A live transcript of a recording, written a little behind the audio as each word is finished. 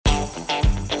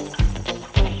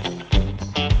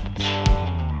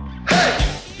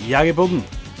Jegerpodden,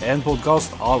 en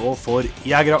podcast av og for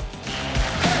jegere.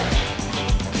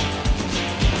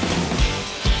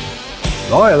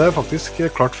 Da det faktisk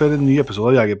klart for en ny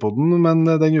episode av Jegerpodden, men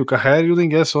denne uka her, Jon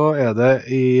Inge, så det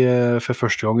for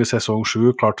første gang i sesong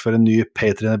 7 klart for en ny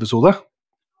Patreon-episode.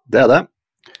 Det det,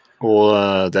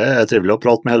 og det trivelig å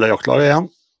prate med hele jaktlaget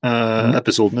igjen.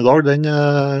 Episoden i dag, den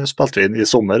spilte vi inn i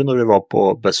sommer når vi var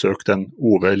på besøk til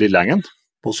Ove Lillengen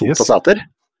på Sota Sæter.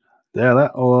 Det det,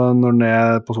 og når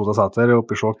den på Sota Sæter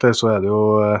oppe i Skjåk der, så det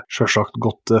jo selvsagt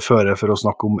godt føre for å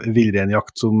snakke om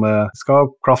villreinjakt som skal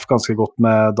klaffe ganske godt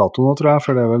med datoen nå, tror jeg,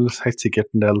 for det vel helt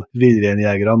sikkert en del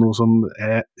villreinjegere nå som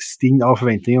stinn av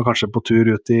forventning og kanskje på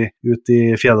tur ut i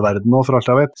fjellverden nå, for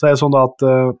alt jeg vet. Så det sånn da at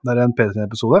det en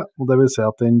Patreon-episode, og det vil si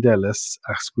at den deles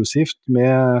eksklusivt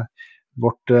med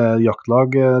vårt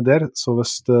jaktlag der, så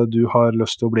hvis du har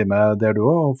lyst til å bli med der du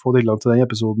også, og få tilgang til den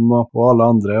episoden og alle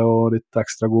andre, og litt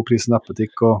ekstra god pris i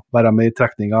nettbutikk, og være med i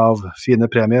trekning av fine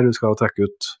premier, vi skal trekke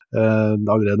ut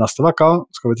allerede neste vekka,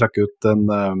 skal vi trekke ut en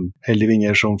heldig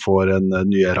vinner som får en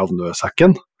nye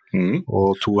Ravnø-sekken,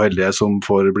 og 2 heldige som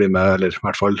får bli med, eller i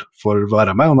hvert fall får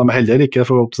være med, om de heldige eller ikke,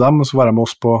 får gå opp til dem, og så være med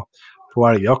oss på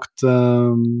elgjakt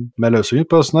med løshund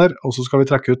på høsten her, og så skal vi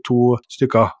trekke ut 2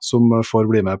 stykker som får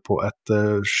bli med på et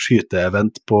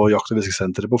skyteevent på Jakt- og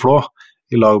Fiskesenteret på Flå,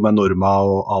 i lag med Norma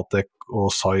og Atec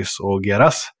og Size og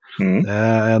GRS. Det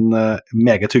en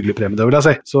meget hyggelig premie, det vil jeg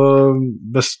si. Så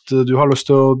hvis du har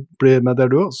lyst til å bli med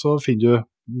der du også, så finner du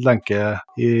lenke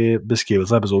i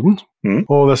beskrivelsen av episoden.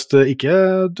 Og hvis ikke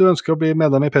du ønsker å bli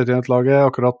medlem i Patreon-laget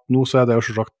akkurat nå, så det jo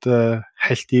selvsagt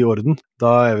helt i orden.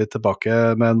 Da vi tilbake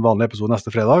med en vanlig episode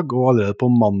neste fredag, og allerede på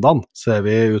mandagen så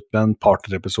vi ut med en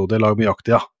partnerepisode i lag med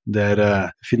Jaktia, der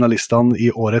finalistene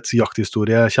i årets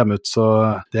jakthistorie kommer ut, så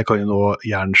det kan du nå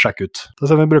gjerne sjekke ut.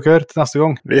 Da ser vi bruker til neste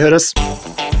gang. Vi høres!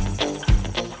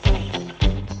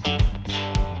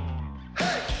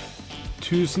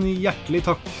 Tusen hjertelig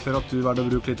takk for at du valgte å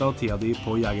bruke litt av tida di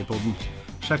på Jegerpodden.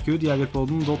 Sjekk ut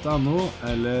jegerpodden.no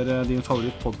eller din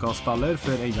favorittpodcastspiller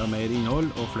for enda mer innhold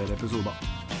og flere episoder.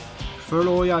 Følg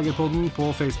også Jegerpodden på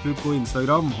Facebook og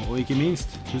Instagram, og ikke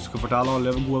minst, husk å fortelle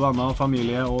alle gode venner,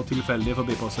 familie og tilfeldige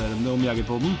forbipasserende om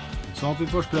Jegerpodden, sånn at vi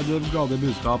får spredd det glade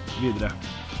budskap videre.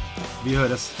 Vi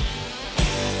høres!